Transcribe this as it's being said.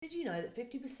know that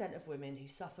 50% of women who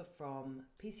suffer from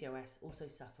PCOS also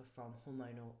suffer from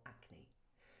hormonal acne.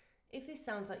 If this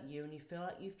sounds like you and you feel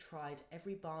like you've tried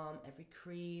every balm, every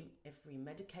cream, every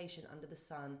medication under the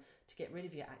sun to get rid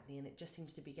of your acne and it just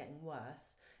seems to be getting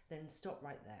worse, then stop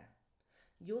right there.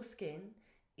 Your skin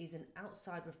is an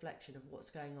outside reflection of what's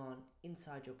going on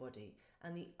inside your body,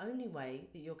 and the only way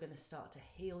that you're going to start to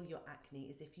heal your acne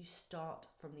is if you start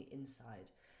from the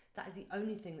inside. That is the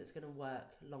only thing that's going to work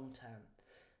long term.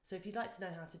 So if you'd like to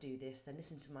know how to do this, then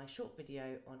listen to my short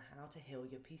video on how to heal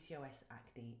your PCOS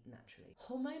acne naturally.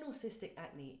 Hormonal cystic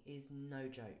acne is no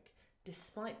joke.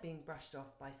 Despite being brushed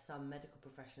off by some medical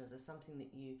professionals as something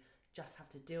that you just have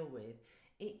to deal with,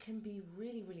 it can be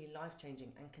really, really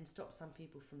life-changing and can stop some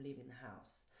people from leaving the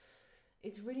house.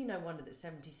 It's really no wonder that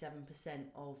 77%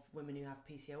 of women who have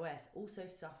PCOS also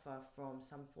suffer from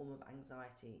some form of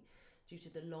anxiety due to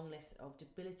the long list of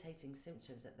debilitating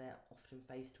symptoms that they're often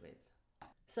faced with.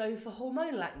 So for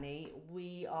hormonal acne,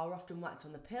 we are often whacked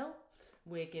on the pill,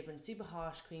 we're given super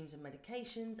harsh creams and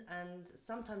medications, and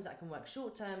sometimes that can work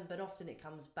short term, but often it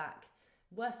comes back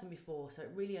worse than before, so it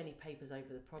really only papers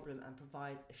over the problem and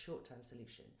provides a short-term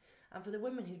solution. And for the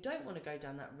women who don't want to go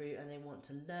down that route and they want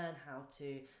to learn how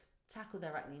to tackle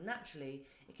their acne naturally,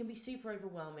 it can be super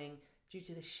overwhelming due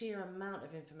to the sheer amount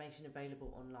of information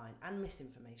available online and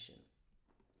misinformation.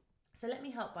 So let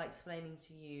me help by explaining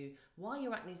to you why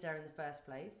your acne is there in the first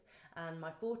place and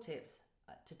my 4 tips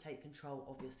to take control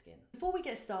of your skin. Before we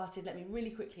get started, let me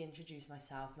really quickly introduce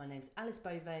myself. My name's Alice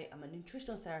Beauvais. I'm a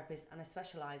nutritional therapist and I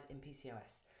specialise in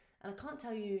PCOS. And I can't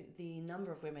tell you the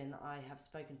number of women that I have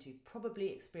spoken to probably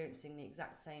experiencing the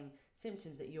exact same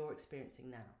symptoms that you're experiencing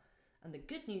now. And the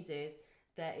good news is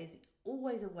there is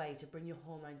always a way to bring your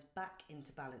hormones back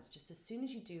into balance just as soon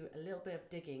as you do a little bit of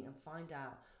digging and find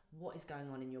out what is going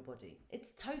on in your body.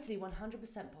 It's totally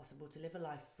 100% possible to live a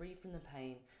life free from the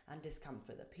pain and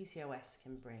discomfort that PCOS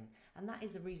can bring. And that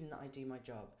is the reason that I do my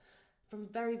job. From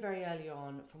very, very early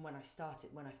on, from when I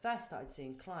first started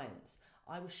seeing clients,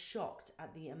 I was shocked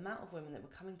at the amount of women that were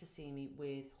coming to see me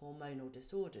with hormonal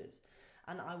disorders.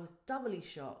 And I was doubly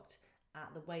shocked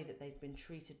at the way that they'd been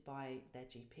treated by their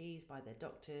GPs, by their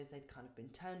doctors. They'd kind of been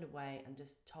turned away and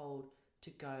just told to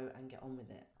go and get on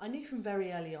with it. I knew from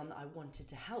very early on that I wanted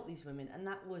to help these women, and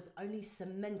that was only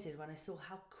cemented when I saw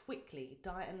how quickly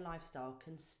diet and lifestyle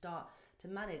can start to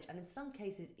manage and in some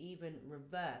cases even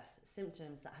reverse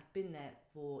symptoms that had been there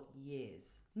for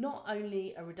years. Not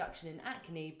only a reduction in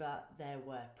acne, but there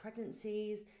were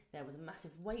pregnancies, there was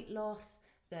massive weight loss,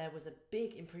 there was a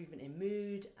big improvement in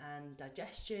mood and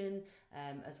digestion,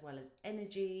 as well as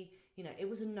energy. You know, it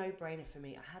was a no-brainer for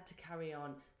me. I had to carry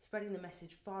on spreading the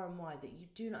message far and wide that you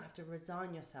do not have to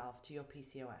resign yourself to your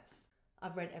PCOS.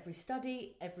 I've read every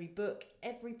study, every book,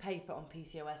 every paper on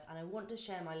PCOS, and I want to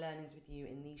share my learnings with you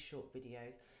in these short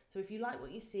videos. So if you like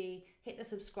what you see, hit the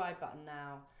subscribe button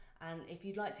now. And if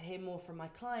you'd like to hear more from my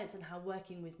clients and how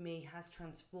working with me has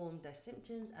transformed their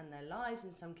symptoms and their lives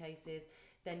in some cases,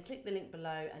 then click the link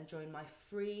below and join my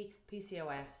free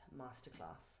PCOS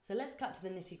masterclass. So let's cut to the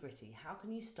nitty-gritty. How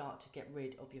can you start to get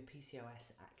rid of your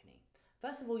PCOS acne?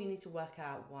 First of all, you need to work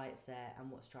out why it's there and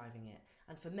what's driving it.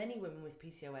 And for many women with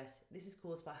PCOS, this is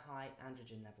caused by high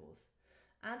androgen levels.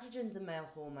 Androgens are male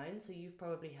hormones, so you've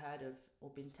probably heard of or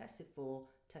been tested for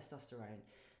testosterone.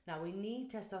 Now, we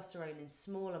need testosterone in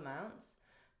small amounts,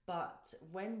 but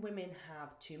when women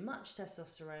have too much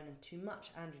testosterone and too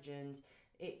much androgens,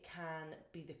 it can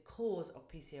be the cause of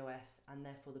PCOS and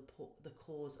therefore the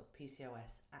cause of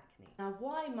PCOS acne. Now,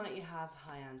 why might you have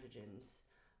high androgens?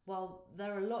 Well,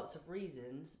 there are lots of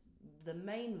reasons. The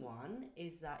main one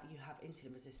is that you have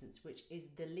insulin resistance, which is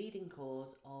the leading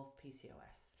cause of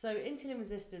PCOS. So insulin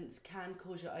resistance can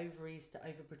cause your ovaries to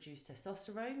overproduce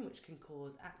testosterone, which can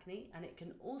cause acne, and it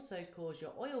can also cause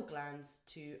your oil glands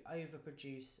to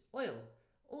overproduce oil,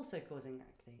 also causing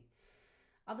acne.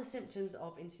 Other symptoms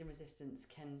of insulin resistance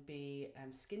can be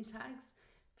skin tags,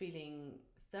 feeling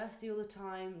thirsty all the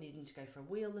time, needing to go for a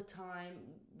wee all the time,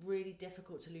 really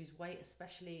difficult to lose weight,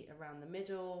 especially around the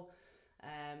middle,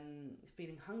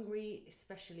 feeling hungry,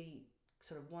 especially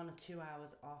sort of 1 or 2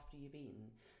 hours after you've eaten.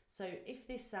 So if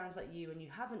this sounds like you and you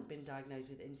haven't been diagnosed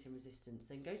with insulin resistance,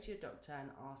 then go to your doctor and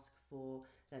ask for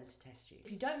them to test you.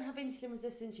 If you don't have insulin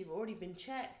resistance, you've already been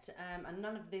checked, and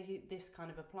none of this kind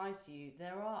of applies to you,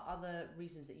 there are other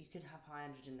reasons that you could have high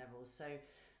androgen levels. So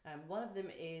one of them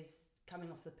is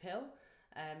coming off the pill.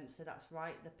 So that's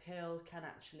right, the pill can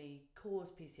actually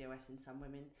cause PCOS in some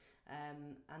women,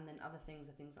 and then other things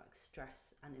are things like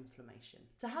stress and inflammation.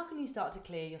 So how can you start to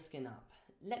clear your skin up?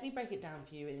 Let me break it down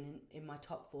for you in my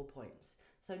top 4 points.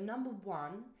 So number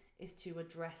 1 is to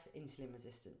address insulin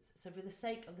resistance. So for the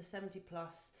sake of the 70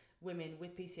 plus women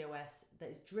with PCOS that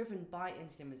is driven by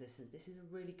insulin resistance, this is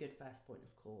a really good first point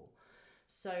of call.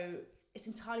 So it's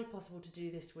entirely possible to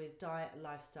do this with diet,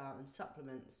 lifestyle and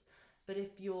supplements. But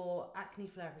if your acne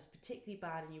flare is particularly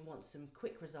bad and you want some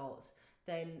quick results,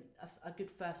 then a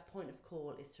good first point of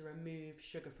call is to remove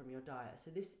sugar from your diet. So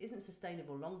this isn't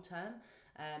sustainable long term,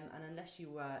 and unless you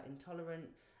were intolerant,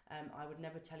 I would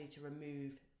never tell you to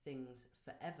remove things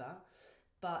forever,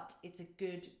 but it's a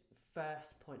good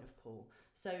first point of call.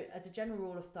 So as a general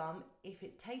rule of thumb, if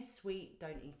it tastes sweet,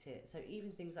 don't eat it. So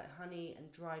even things like honey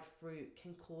and dried fruit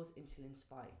can cause insulin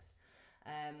spikes.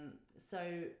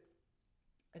 So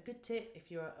a good tip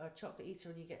if you're a chocolate eater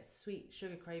and you get sweet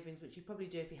sugar cravings, which you probably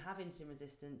do if you have insulin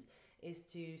resistance, is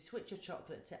to switch your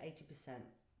chocolate to 80%.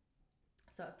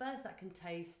 So at first that can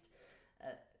taste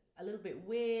a little bit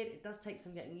weird. It does take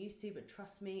some getting used to, but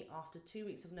trust me, after 2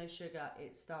 weeks of no sugar,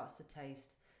 it starts to taste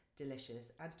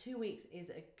delicious. And 2 weeks is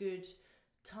a good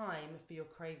time for your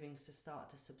cravings to start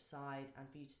to subside and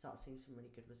for you to start seeing some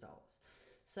really good results.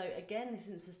 So again, this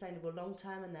isn't sustainable long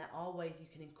term, and there are ways you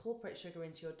can incorporate sugar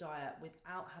into your diet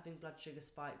without having blood sugar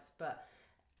spikes. But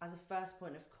as a first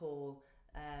point of call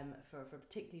for a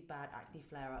particularly bad acne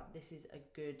flare up, this is a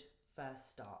good first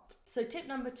start. So tip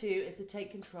number 2 is to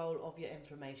take control of your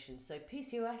inflammation. So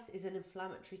PCOS is an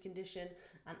inflammatory condition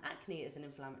and acne is an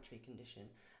inflammatory condition.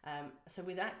 So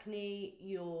with acne,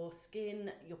 your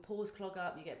skin, your pores clog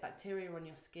up, you get bacteria on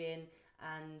your skin,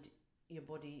 and your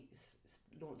body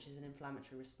launches an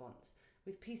inflammatory response.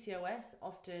 With PCOS,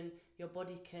 often your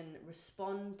body can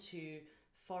respond to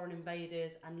foreign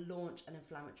invaders and launch an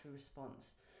inflammatory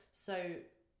response. So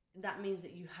that means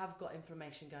that you have got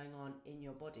inflammation going on in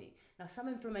your body. Now, some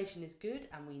inflammation is good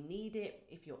and we need it.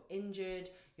 If you're injured,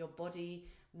 your body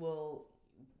will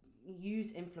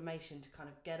use inflammation to kind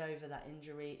of get over that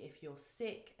injury. If you're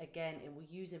sick, again, it will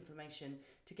use inflammation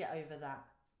to get over that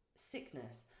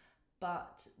sickness.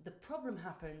 But the problem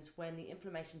happens when the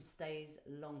inflammation stays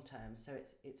long term, so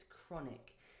it's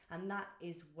chronic, and that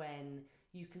is when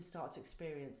you can start to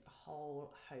experience a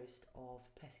whole host of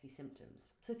pesky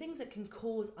symptoms. So things that can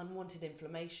cause unwanted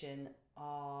inflammation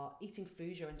are eating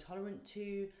foods you're intolerant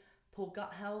to, poor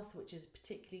gut health, which is a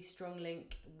particularly strong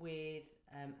link with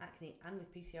acne and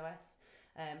with PCOS,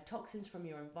 toxins from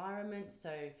your environment,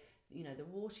 so the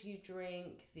water you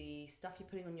drink, the stuff you're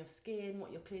putting on your skin, what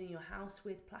you're cleaning your house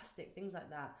with, plastic, things like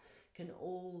that can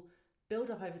all build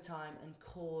up over time and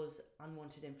cause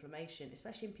unwanted inflammation,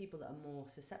 especially in people that are more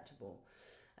susceptible.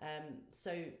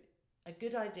 So a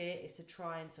good idea is to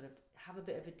try and sort of have a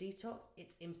bit of a detox.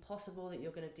 It's impossible that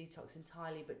you're going to detox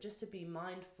entirely, but just to be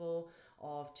mindful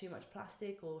of too much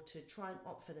plastic or to try and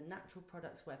opt for the natural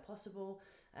products where possible,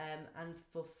 and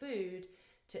for food,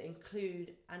 to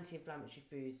include anti-inflammatory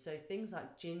foods. So things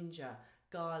like ginger,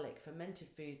 garlic, fermented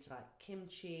foods like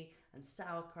kimchi and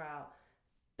sauerkraut,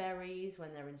 berries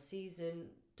when they're in season,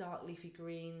 dark leafy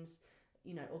greens,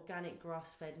 organic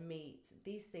grass-fed meat.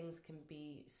 These things can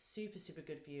be super, super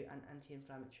good for you and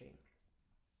anti-inflammatory.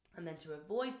 And then to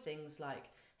avoid things like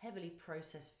heavily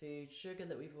processed food, sugar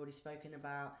that we've already spoken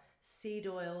about, seed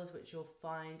oils, which you'll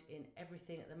find in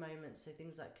everything at the moment. So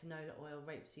things like canola oil,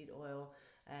 rapeseed oil,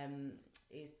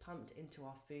 is pumped into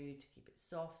our food to keep it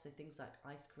soft. So things like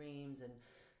ice creams and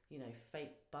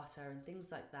fake butter and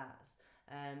things like that.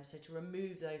 So to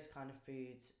remove those kind of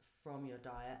foods from your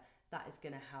diet, that is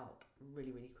going to help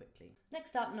really, really quickly.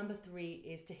 Next up, number 3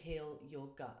 is to heal your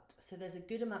gut. So there's a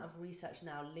good amount of research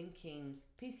now linking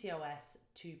PCOS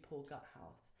to poor gut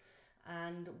health.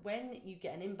 And when you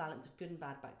get an imbalance of good and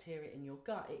bad bacteria in your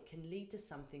gut, it can lead to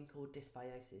something called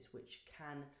dysbiosis, which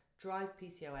can drive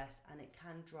PCOS and it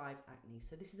can drive acne.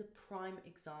 So this is a prime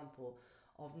example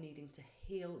of needing to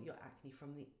heal your acne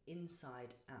from the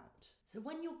inside out. So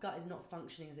when your gut is not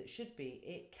functioning as it should be,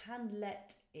 it can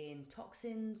let in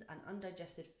toxins and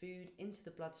undigested food into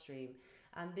the bloodstream,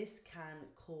 and this can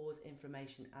cause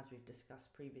inflammation, as we've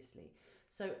discussed previously.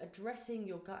 So addressing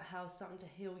your gut health, starting to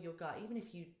heal your gut, even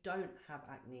if you don't have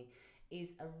acne, is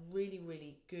a really,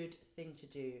 really good thing to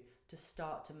do to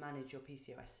start to manage your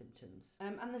PCOS symptoms.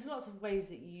 And there's lots of ways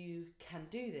that you can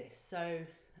do this. So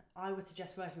I would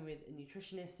suggest working with a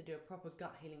nutritionist to do a proper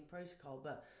gut healing protocol,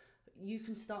 but you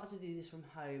can start to do this from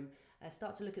home.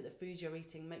 Start to look at the foods you're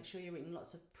eating. Make sure you're eating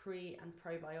lots of pre and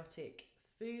probiotic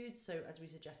foods. So as we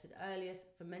suggested earlier,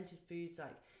 fermented foods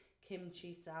like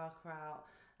kimchi, sauerkraut.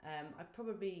 I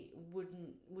probably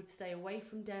would stay away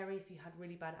from dairy if you had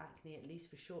really bad acne, at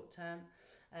least for short term.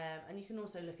 And you can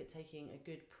also look at taking a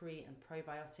good pre and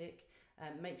probiotic.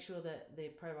 Make sure that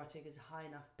the probiotic is a high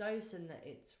enough dose and that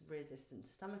it's resistant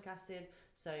to stomach acid.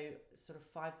 So sort of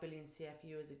 5 billion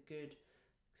CFU is a good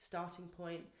starting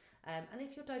point. And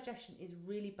if your digestion is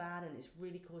really bad and it's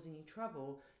really causing you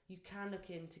trouble, you can look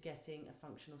into getting a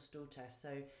functional stool test. So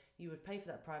you would pay for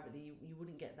that privately, you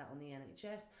wouldn't get that on the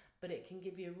NHS, but it can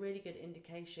give you a really good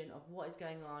indication of what is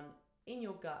going on in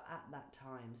your gut at that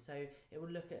time. So it will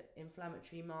look at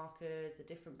inflammatory markers, the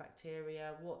different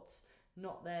bacteria, what's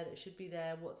not there that should be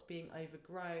there, what's being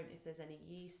overgrown, if there's any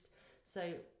yeast.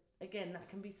 So again, that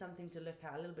can be something to look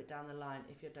at a little bit down the line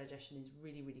if your digestion is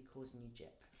really, really causing you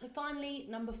jip. So finally,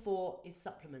 number 4 is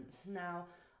supplements. Now,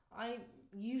 I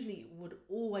usually would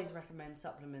always recommend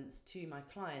supplements to my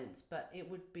clients, but it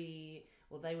would be,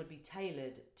 or they would be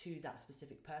tailored to that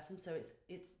specific person. So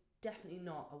it's definitely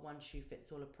not a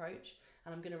one-shoe-fits-all approach,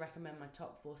 and I'm going to recommend my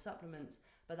top 4 supplements,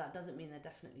 but that doesn't mean they're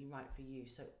definitely right for you.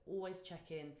 So always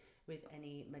check in with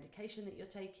any medication that you're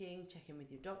taking, check in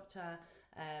with your doctor,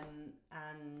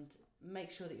 and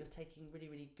make sure that you're taking really,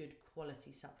 really good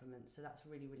quality supplements. So that's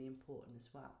really, really important as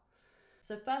well.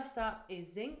 So first up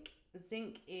is zinc.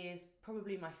 Zinc is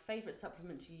probably my favorite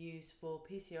supplement to use for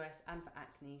PCOS and for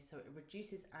acne. So it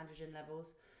reduces androgen levels,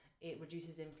 it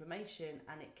reduces inflammation,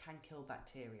 and it can kill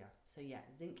bacteria. So yeah,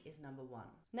 zinc is number 1.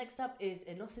 Next up is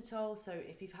inositol. So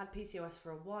if you've had PCOS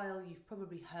for a while, you've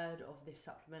probably heard of this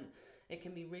supplement. It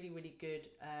can be really, really good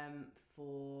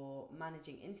for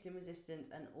managing insulin resistance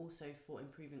and also for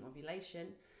improving ovulation.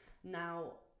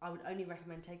 Now, I would only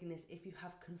recommend taking this if you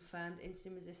have confirmed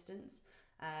insulin resistance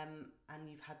and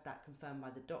you've had that confirmed by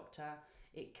the doctor.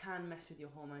 It can mess with your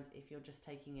hormones if you're just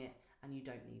taking it and you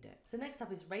don't need it. So next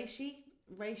up is reishi.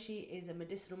 Reishi is a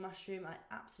medicinal mushroom. I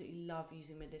absolutely love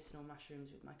using medicinal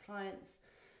mushrooms with my clients.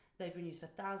 They've been used for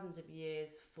thousands of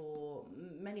years for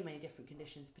many, many different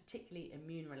conditions, particularly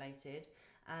immune related.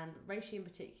 And reishi in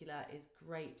particular is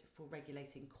great for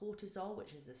regulating cortisol,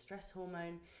 which is the stress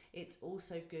hormone. It's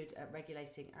also good at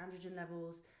regulating androgen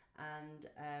levels, and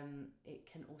it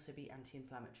can also be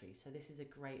anti-inflammatory. So this is a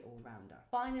great all-rounder.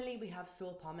 Finally, we have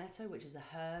saw palmetto, which is a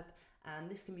herb, and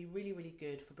this can be really, really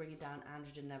good for bringing down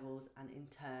androgen levels and in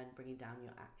turn bringing down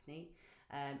your acne,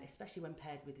 especially when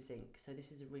paired with zinc. So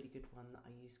this is a really good one that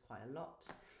I use quite a lot.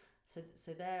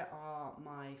 So there are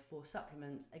my 4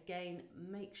 supplements. Again,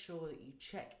 make sure that you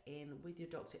check in with your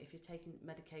doctor if you're taking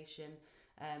medication,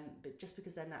 but just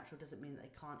because they're natural doesn't mean that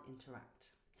they can't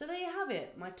interact. So there you have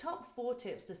it, my top 4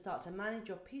 tips to start to manage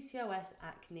your PCOS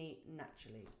acne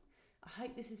naturally. I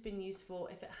hope this has been useful.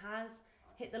 If it has,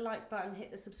 hit the like button,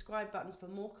 hit the subscribe button for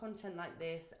more content like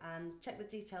this, and check the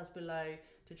details below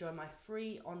to join my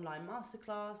free online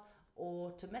masterclass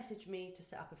or to message me to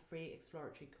set up a free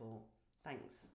exploratory call. Thanks.